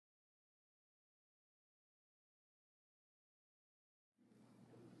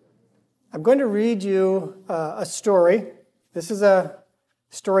I'm going to read you a story. This is a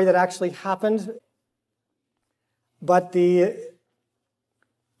story that actually happened, but the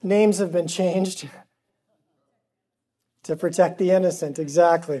names have been changed to protect the innocent,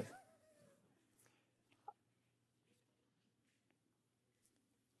 exactly.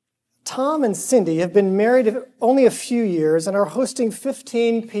 Tom and Cindy have been married only a few years and are hosting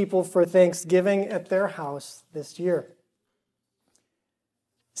 15 people for Thanksgiving at their house this year.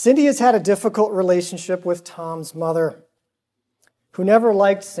 Cindy has had a difficult relationship with Tom's mother, who never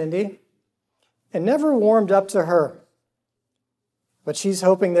liked Cindy and never warmed up to her. But she's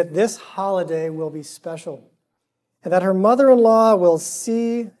hoping that this holiday will be special and that her mother-in-law will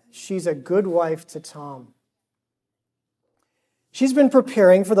see she's a good wife to Tom. She's been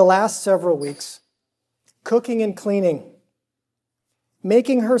preparing for the last several weeks, cooking and cleaning,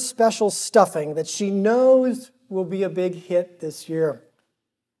 making her special stuffing that she knows will be a big hit this year.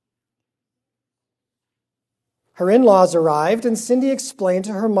 Her in-laws arrived, and Cindy explained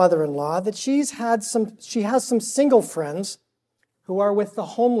to her mother-in-law that she has some single friends who are with the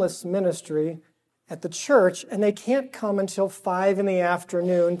homeless ministry at the church, and they can't come until 5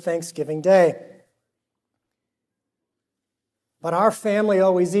 p.m. Thanksgiving Day. But our family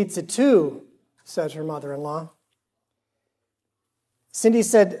always eats it too, said her mother-in-law. Cindy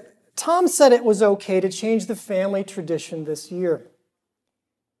said, Tom said it was okay to change the family tradition this year.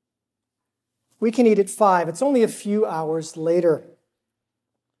 We can eat at 5. It's only a few hours later.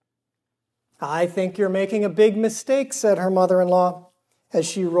 I think you're making a big mistake, said her mother-in-law as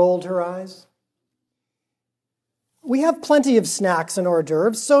she rolled her eyes. We have plenty of snacks and hors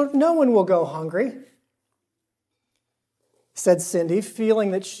d'oeuvres, so no one will go hungry, said Cindy, feeling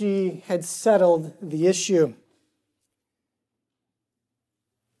that she had settled the issue.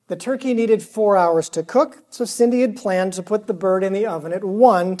 The turkey needed 4 hours to cook, so Cindy had planned to put the bird in the oven at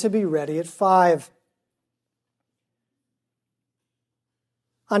 1 to be ready at 5.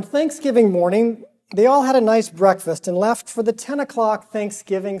 On Thanksgiving morning, they all had a nice breakfast and left for the 10 o'clock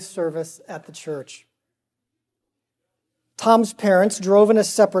Thanksgiving service at the church. Tom's parents drove in a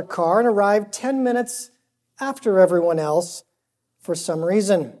separate car and arrived 10 minutes after everyone else for some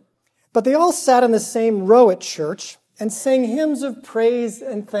reason. But they all sat in the same row at church and sang hymns of praise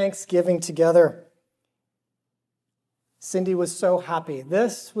and thanksgiving together. Cindy was so happy.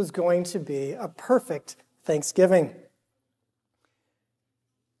 This was going to be a perfect Thanksgiving.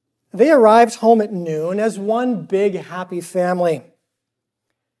 They arrived home at noon as one big happy family.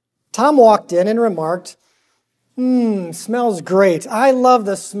 Tom walked in and remarked, smells great. I love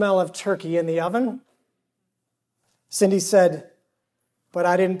the smell of turkey in the oven. Cindy said, but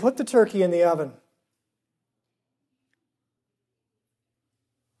I didn't put the turkey in the oven.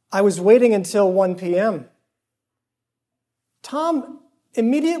 I was waiting until 1 p.m. Tom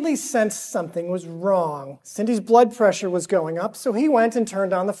immediately sensed something was wrong. Cindy's blood pressure was going up, so he went and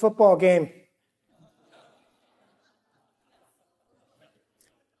turned on the football game.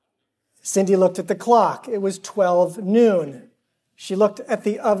 Cindy looked at the clock. It was 12 noon. She looked at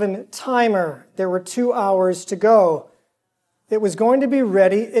the oven timer. There were 2 hours to go. It was going to be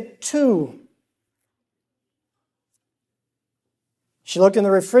ready at 2. She looked in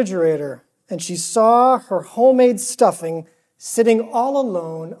the refrigerator, and she saw her homemade stuffing sitting all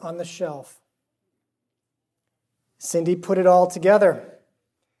alone on the shelf. Cindy put it all together.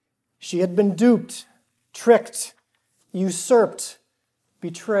 She had been duped, tricked, usurped,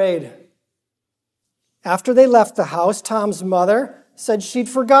 betrayed. After they left the house, Tom's mother said she'd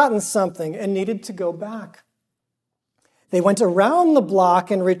forgotten something and needed to go back. They went around the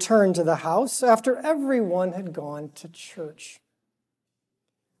block and returned to the house after everyone had gone to church.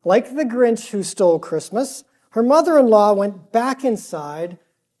 Like the Grinch who stole Christmas, her mother-in-law went back inside,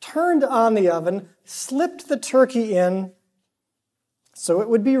 turned on the oven, slipped the turkey in so it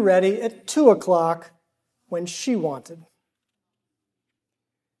would be ready at 2 o'clock when she wanted.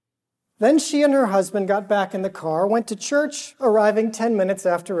 Then she and her husband got back in the car, went to church, arriving 10 minutes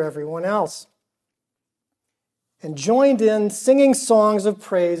after everyone else, and joined in singing songs of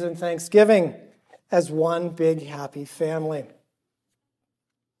praise and thanksgiving as one big happy family.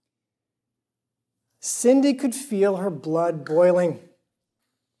 Cindy could feel her blood boiling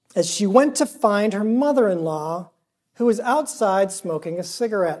as she went to find her mother-in-law, who was outside smoking a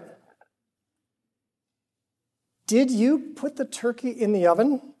cigarette. "Did you put the turkey in the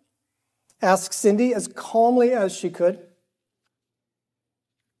oven?" asked Cindy as calmly as she could.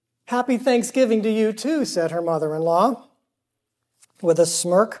 "Happy Thanksgiving to you too," said her mother-in-law with a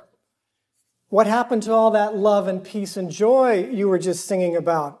smirk. "What happened to all that love and peace and joy you were just singing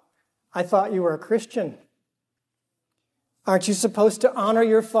about? I thought you were a Christian." Aren't you supposed to honor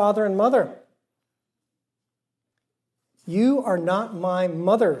your father and mother? You are not my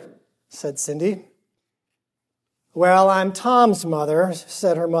mother, said Cindy. Well, I'm Tom's mother,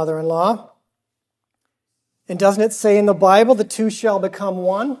 said her mother-in-law. And doesn't it say in the Bible, the two shall become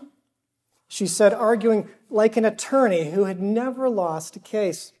one? She said, arguing like an attorney who had never lost a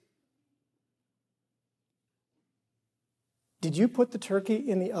case. Did you put the turkey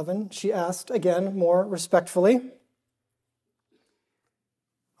in the oven? She asked, again, more respectfully.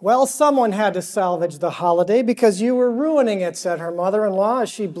 Well, someone had to salvage the holiday because you were ruining it, said her mother-in-law as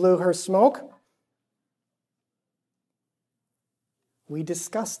she blew her smoke. We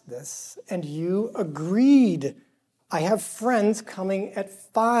discussed this, and you agreed. I have friends coming at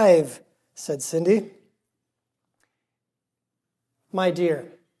 5, said Cindy. My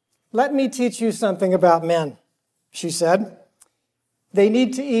dear, let me teach you something about men, she said. They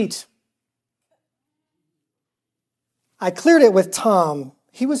need to eat. I cleared it with Tom.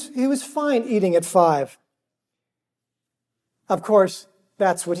 He was fine eating at 5. Of course,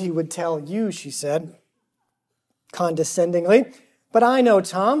 that's what he would tell you, she said, condescendingly. But I know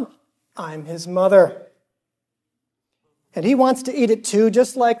Tom. I'm his mother. And he wants to eat it too,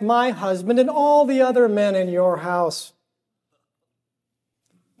 just like my husband and all the other men in your house.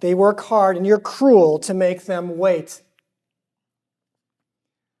 They work hard, and you're cruel to make them wait.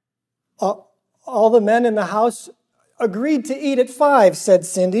 All the men in the house agreed to eat at 5, said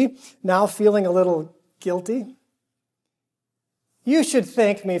Cindy, now feeling a little guilty. You should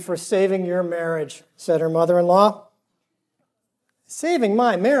thank me for saving your marriage, said her mother-in-law. Saving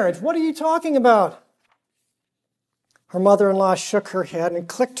my marriage? What are you talking about? Her mother-in-law shook her head and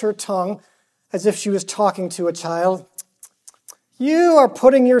clicked her tongue as if she was talking to a child. You are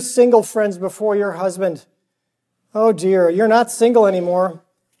putting your single friends before your husband. Oh dear, you're not single anymore,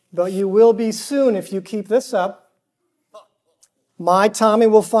 but you will be soon if you keep this up. My Tommy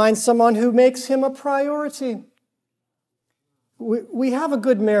will find someone who makes him a priority. We have a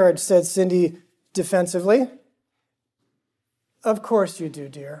good marriage, said Cindy defensively. Of course you do,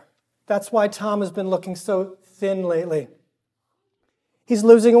 dear. That's why Tom has been looking so thin lately. He's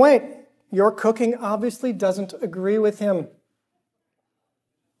losing weight. Your cooking obviously doesn't agree with him.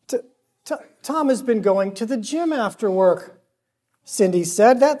 Tom has been going to the gym after work, Cindy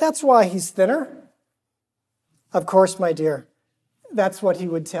said. That's why he's thinner. Of course, my dear. That's what he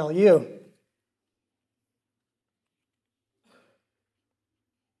would tell you.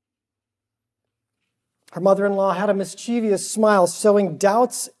 Her mother-in-law had a mischievous smile, sowing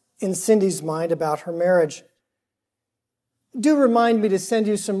doubts in Cindy's mind about her marriage. Do remind me to send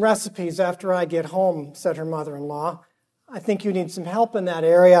you some recipes after I get home, said her mother-in-law. I think you need some help in that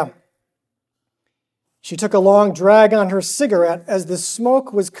area. She took a long drag on her cigarette as the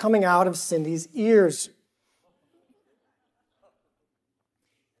smoke was coming out of Cindy's ears.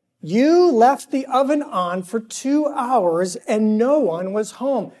 You left the oven on for 2 hours and no one was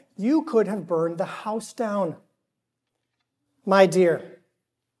home. You could have burned the house down. My dear,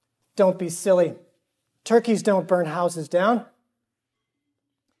 don't be silly. Turkeys don't burn houses down.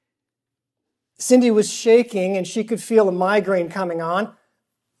 Cindy was shaking and she could feel a migraine coming on,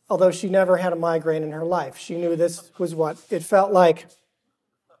 although she never had a migraine in her life. She knew this was what it felt like.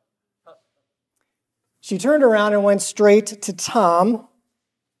 She turned around and went straight to Tom,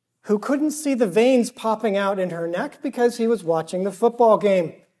 who couldn't see the veins popping out in her neck because he was watching the football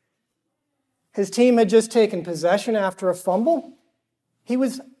game. His team had just taken possession after a fumble. He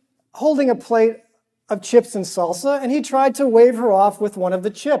was holding a plate of chips and salsa, and he tried to wave her off with one of the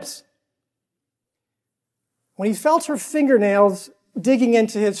chips. When he felt her fingernails digging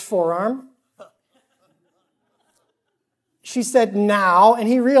into his forearm, she said, now, and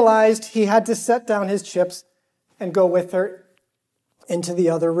he realized he had to set down his chips and go with her into the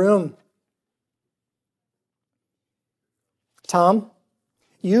other room. Tom,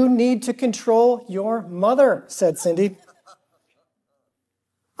 you need to control your mother, said Cindy.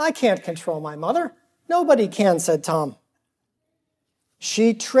 I can't control my mother. Nobody can, said Tom.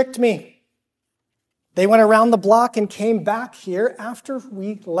 She tricked me. They went around the block and came back here after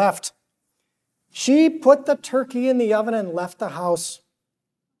we left. She put the turkey in the oven and left the house.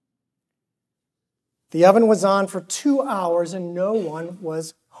 The oven was on for 2 hours and no one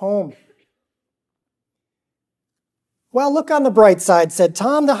was home. Well, look on the bright side, said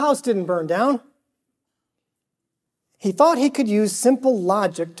Tom. The house didn't burn down. He thought he could use simple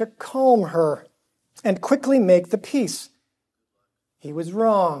logic to calm her and quickly make the peace. He was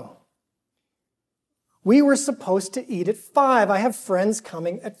wrong. We were supposed to eat at 5. I have friends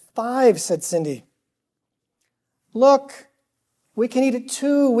coming at 5, said Cindy. Look, We can eat it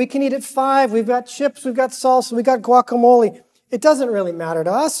 2. We can eat it 5. We've got chips. We've got salsa. We've got guacamole. It doesn't really matter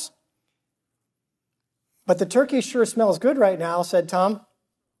to us. But the turkey sure smells good right now, said Tom,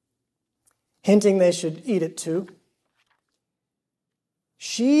 hinting they should eat it too.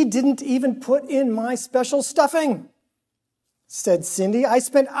 She didn't even put in my special stuffing, said Cindy. I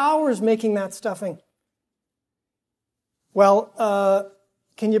spent hours making that stuffing. Well,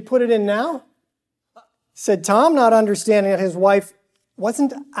 can you put it in now? Said Tom, not understanding that his wife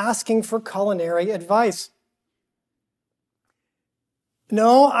wasn't asking for culinary advice.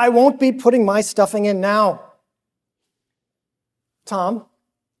 No, I won't be putting my stuffing in now. Tom,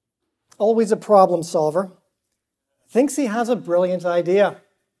 always a problem solver, thinks he has a brilliant idea.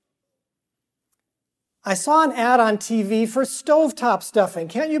 I saw an ad on TV for stovetop stuffing.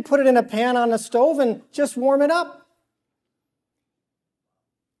 Can't you put it in a pan on the stove and just warm it up?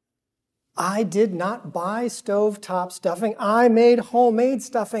 I did not buy stovetop stuffing. I made homemade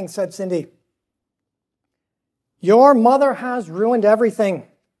stuffing, said Cindy. Your mother has ruined everything.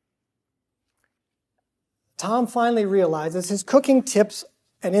 Tom finally realizes his cooking tips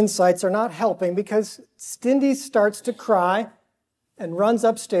and insights are not helping because Cindy starts to cry and runs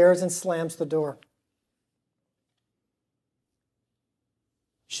upstairs and slams the door.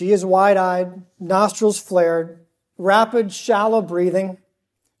 She is wide-eyed, nostrils flared, rapid, shallow breathing,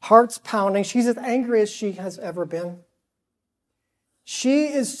 heart's pounding. She's as angry as she has ever been. She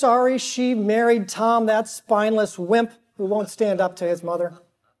is sorry she married Tom, that spineless wimp who won't stand up to his mother.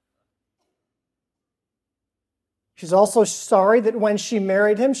 She's also sorry that when she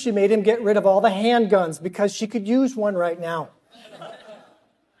married him, she made him get rid of all the handguns because she could use one right now.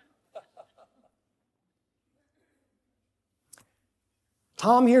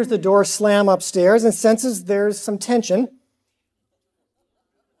 Tom hears the door slam upstairs and senses there's some tension.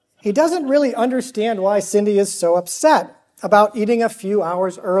 He doesn't really understand why Cindy is so upset about eating a few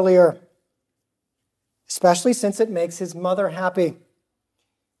hours earlier, especially since it makes his mother happy.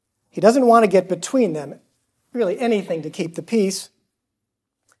 He doesn't want to get between them, really anything to keep the peace.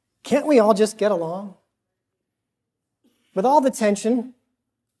 Can't we all just get along? With all the tension,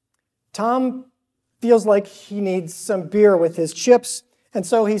 Tom feels like he needs some beer with his chips, and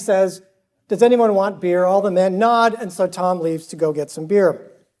so he says, "Does anyone want beer?" All the men nod, and so Tom leaves to go get some beer.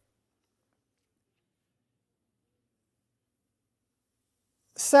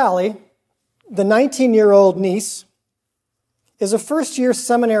 Sally, the 19-year-old niece, is a first-year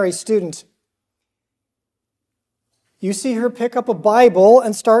seminary student. You see her pick up a Bible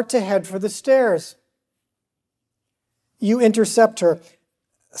and start to head for the stairs. You intercept her.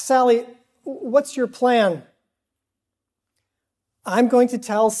 "Sally, what's your plan?" "I'm going to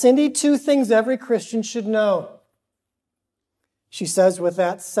tell Cindy 2 things every Christian should know," she says with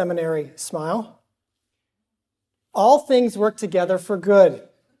that seminary smile. "All things work together for good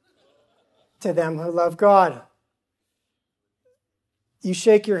to them who love God." You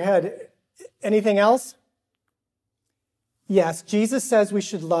shake your head. "Anything else?" "Yes, Jesus says we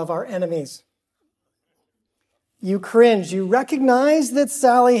should love our enemies." You cringe. You recognize that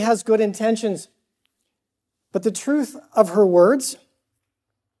Sally has good intentions. But the truth of her words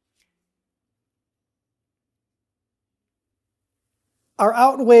are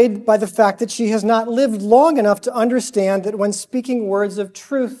outweighed by the fact that she has not lived long enough to understand that when speaking words of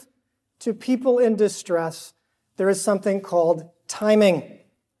truth to people in distress, there is something called timing.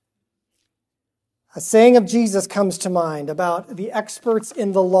 A saying of Jesus comes to mind about the experts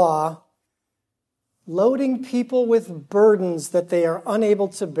in the law loading people with burdens that they are unable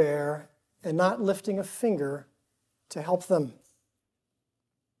to bear and not lifting a finger to help them.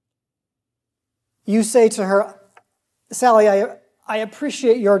 You say to her, "Sally, I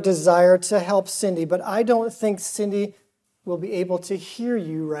appreciate your desire to help Cindy, but I don't think Cindy will be able to hear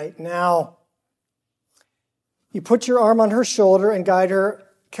you right now." You put your arm on her shoulder and guide her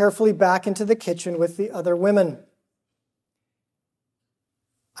carefully back into the kitchen with the other women.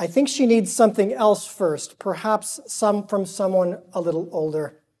 "I think she needs something else first, perhaps from someone a little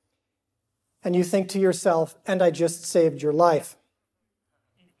older." And you think to yourself, "And I just saved your life."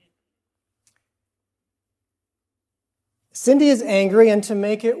 Cindy is angry, and to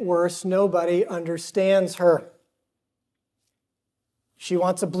make it worse, nobody understands her. She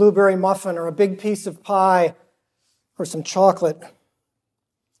wants a blueberry muffin or a big piece of pie or some chocolate.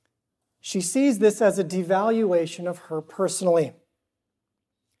 She sees this as a devaluation of her personally.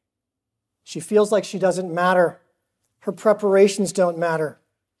 She feels like she doesn't matter. Her preparations don't matter.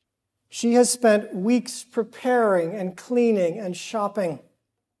 She has spent weeks preparing and cleaning and shopping.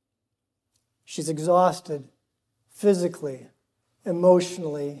 She's exhausted physically,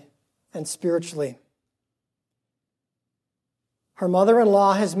 emotionally, and spiritually. Her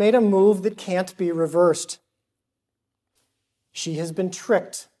mother-in-law has made a move that can't be reversed. She has been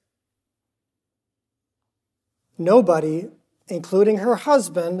tricked. Nobody, including her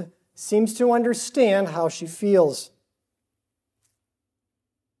husband, seems to understand how she feels.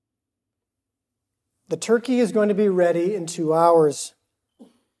 The turkey is going to be ready in 2 hours.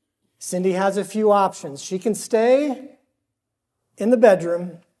 Cindy has a few options. She can stay in the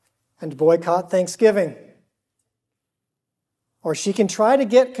bedroom and boycott Thanksgiving. Or she can try to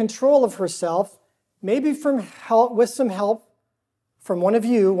get control of herself, maybe with some help from one of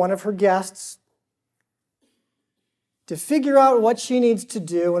you, one of her guests, to figure out what she needs to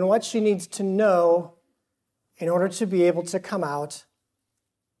do and what she needs to know in order to be able to come out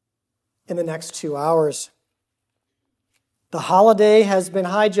in the next 2 hours. The holiday has been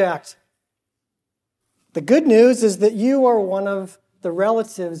hijacked. The good news is that you are one of the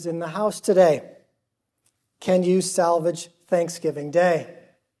relatives in the house today. Can you salvage Thanksgiving Day?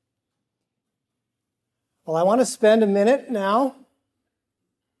 Well, I want to spend a minute now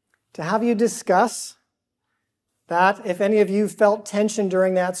to have you discuss that. If any of you felt tension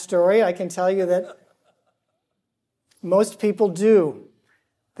during that story, I can tell you that most people do.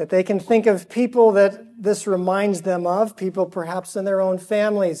 That they can think of people that this reminds them of, people perhaps in their own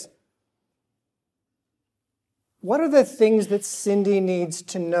families. What are the things that Cindy needs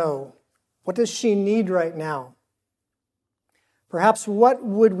to know? What does she need right now? Perhaps what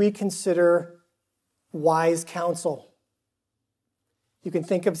would we consider wise counsel? You can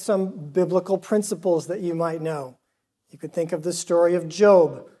think of some biblical principles that you might know. You could think of the story of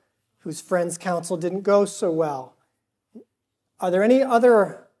Job, whose friend's counsel didn't go so well. Are there any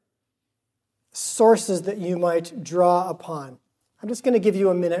other sources that you might draw upon? I'm just going to give you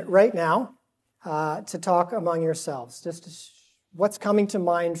a minute right now to talk among yourselves. Just what's coming to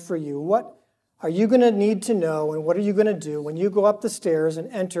mind for you? What are you going to need to know, and what are you going to do when you go up the stairs and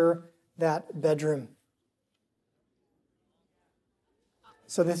enter that bedroom?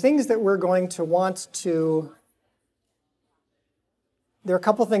 So the things that we're going to want to, there are a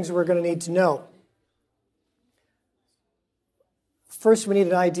couple things we're going to need to know. First, we need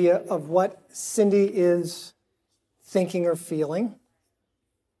an idea of what Cindy is thinking or feeling.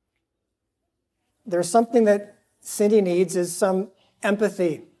 There's something that Cindy needs is some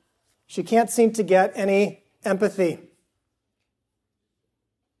empathy. She can't seem to get any empathy.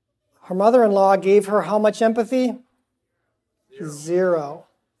 Her mother-in-law gave her how much empathy? Zero.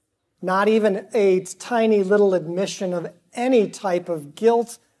 Not even a tiny little admission of any type of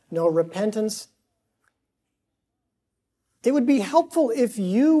guilt, no repentance. It would be helpful if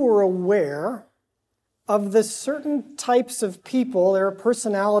you were aware of the certain types of people, there are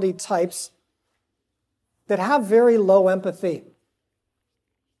personality types, that have very low empathy.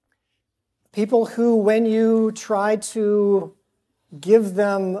 People who, when you try to give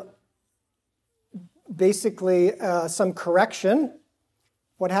them basically some correction,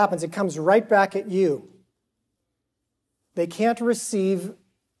 what happens? It comes right back at you. They can't receive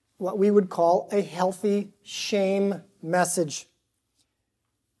what we would call a healthy shame message.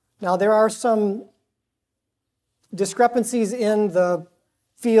 Now, there are some discrepancies in the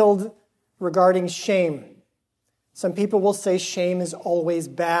field regarding shame. Some people will say shame is always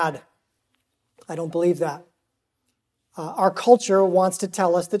bad. I don't believe that. Our culture wants to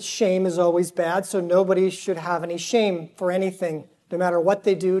tell us that shame is always bad, so nobody should have any shame for anything, no matter what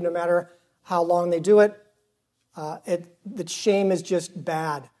they do, no matter how long they do it. That shame is just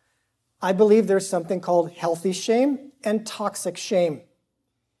bad. I believe there's something called healthy shame and toxic shame.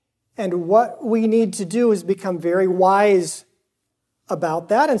 And what we need to do is become very wise about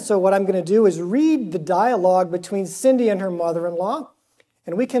that. And so what I'm going to do is read the dialogue between Cindy and her mother-in-law,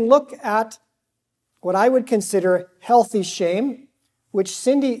 and we can look at what I would consider healthy shame, which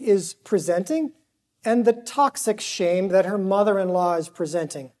Cindy is presenting, and the toxic shame that her mother-in-law is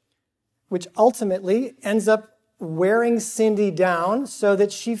presenting, which ultimately ends up wearing Cindy down so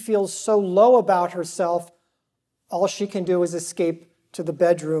that she feels so low about herself, all she can do is escape to the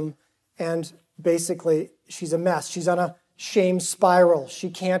bedroom, and basically she's a mess. She's on a shame spiral.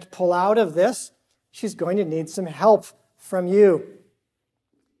 She can't pull out of this. She's going to need some help from you.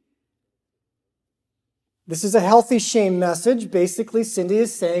 This is a healthy shame message. Basically, Cindy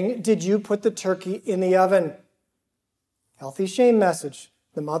is saying, did you put the turkey in the oven? Healthy shame message.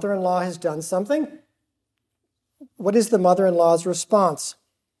 The mother-in-law has done something. What is the mother-in-law's response?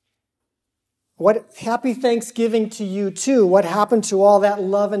 What happy Thanksgiving to you too. What happened to all that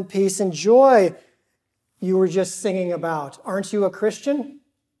love and peace and joy you were just singing about? Aren't you a Christian?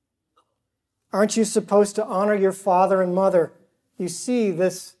 Aren't you supposed to honor your father and mother? You see,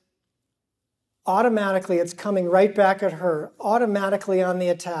 this automatically it's coming right back at her, automatically on the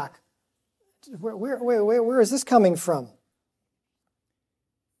attack. Where is this coming from?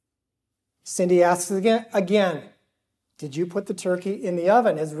 Cindy asks again, did you put the turkey in the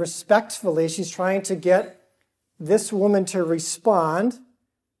oven? As respectfully, she's trying to get this woman to respond.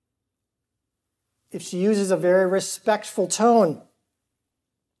 If she uses a very respectful tone,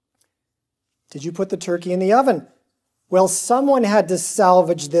 did you put the turkey in the oven? Well, someone had to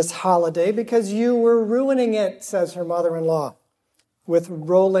salvage this holiday because you were ruining it, says her mother-in-law, with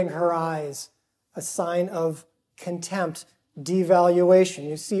rolling her eyes, a sign of contempt, devaluation.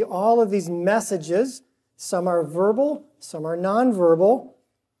 You see all of these messages. Some are verbal, some are nonverbal,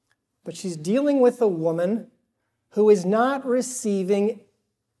 but she's dealing with a woman who is not receiving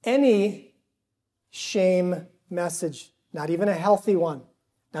any shame message, not even a healthy one,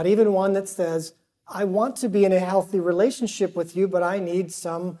 not even one that says, I want to be in a healthy relationship with you, but I need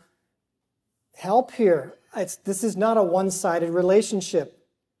some help here. This is not a one-sided relationship.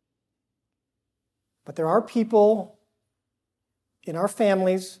 But there are people in our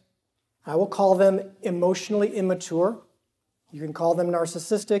families, I will call them emotionally immature. You can call them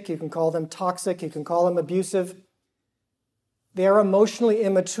narcissistic, you can call them toxic, you can call them abusive. They are emotionally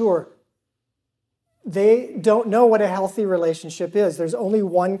immature. They don't know what a healthy relationship is. There's only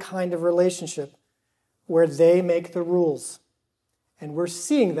one kind of relationship where they make the rules. And we're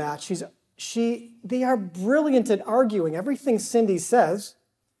seeing that. They are brilliant at arguing. Everything Cindy says,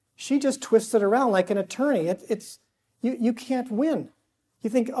 she just twists it around like an attorney. You can't win. You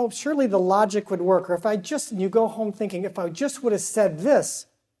think, oh, surely the logic would work. Or you go home thinking, if I just would have said this.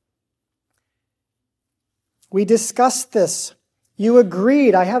 We discussed this. You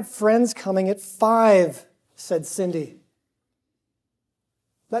agreed. I have friends coming at 5, said Cindy.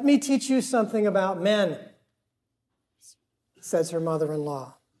 Let me teach you something about men, says her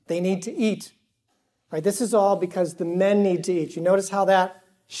mother-in-law. They need to eat. Right? This is all because the men need to eat. You notice how that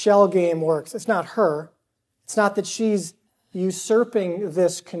shell game works. It's not her. It's not that she's usurping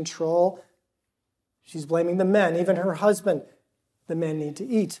this control. She's blaming the men, even her husband. The men need to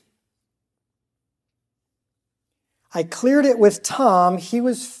eat. I cleared it with Tom. He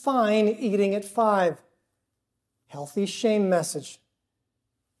was fine eating at 5. Healthy shame message.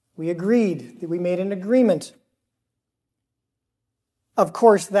 We agreed that we made an agreement. Of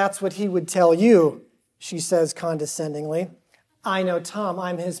course, that's what he would tell you, she says condescendingly. I know Tom,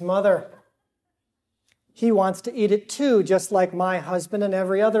 I'm his mother. He wants to eat it too, just like my husband and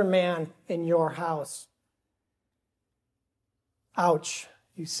every other man in your house. Ouch.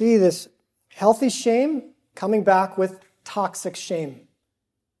 You see this healthy shame coming back with toxic shame.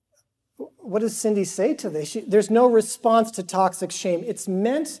 What does Cindy say to this? There's no response to toxic shame. It's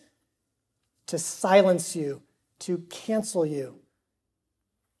meant to silence you, to cancel you,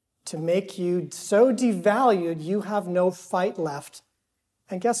 to make you so devalued you have no fight left.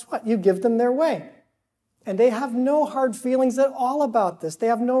 And guess what? You give them their way. And they have no hard feelings at all about this. They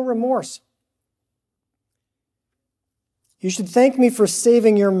have no remorse. You should thank me for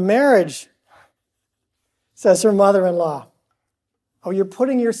saving your marriage, says her mother-in-law. Oh, you're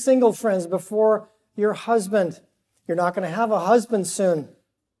putting your single friends before your husband. You're not going to have a husband soon.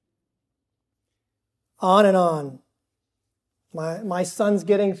 On and on. My son's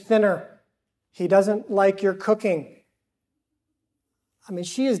getting thinner. He doesn't like your cooking. I mean,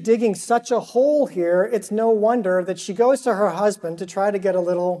 she is digging such a hole here, it's no wonder that she goes to her husband to try to get a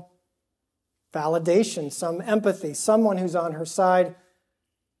little validation, some empathy, someone who's on her side.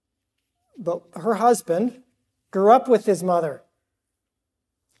 But her husband grew up with his mother.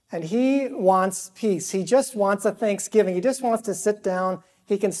 And he wants peace. He just wants a Thanksgiving. He just wants to sit down.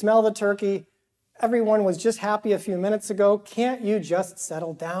 He can smell the turkey. Everyone was just happy a few minutes ago. Can't you just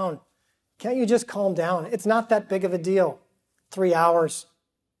settle down? Can't you just calm down? It's not that big of a deal. 3 hours.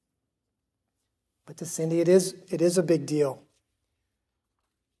 But to Cindy, it is a big deal.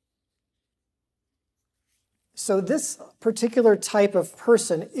 So this particular type of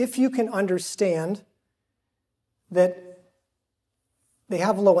person, if you can understand that they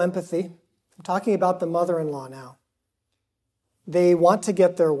have low empathy, I'm talking about the mother-in-law now. They want to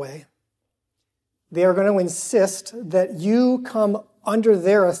get their way. They are going to insist that you come under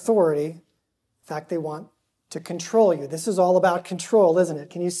their authority. In fact, they want to control you. This is all about control, isn't it?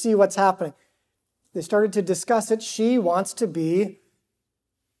 Can you see what's happening? They started to discuss it. She wants to be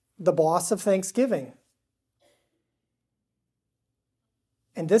the boss of Thanksgiving.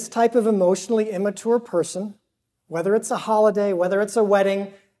 And this type of emotionally immature person, whether it's a holiday, whether it's a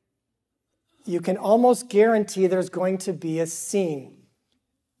wedding, you can almost guarantee there's going to be a scene.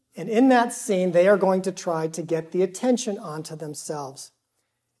 And in that scene, they are going to try to get the attention onto themselves.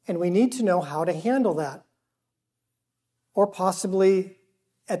 And we need to know how to handle that. Or possibly,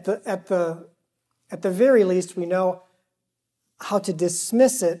 at the very least, we know how to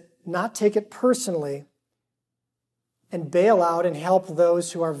dismiss it, not take it personally, and bail out and help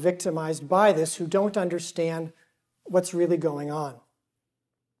those who are victimized by this, who don't understand what's really going on.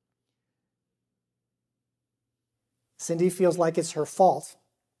 Cindy feels like it's her fault,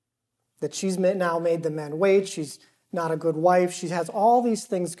 that she's now made the men wait, she's not a good wife, she has all these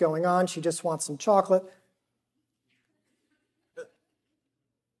things going on, she just wants some chocolate.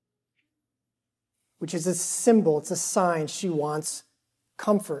 Which is a symbol, it's a sign she wants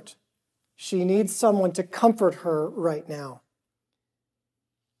comfort. She needs someone to comfort her right now.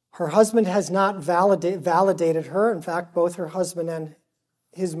 Her husband has not validated her. In fact, both her husband and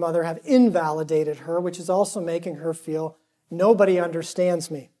his mother have invalidated her, which is also making her feel nobody understands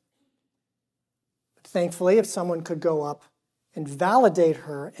me. But thankfully, if someone could go up and validate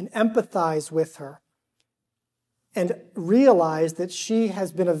her and empathize with her and realize that she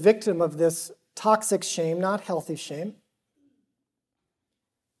has been a victim of this toxic shame, not healthy shame,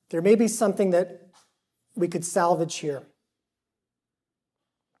 there may be something that we could salvage here.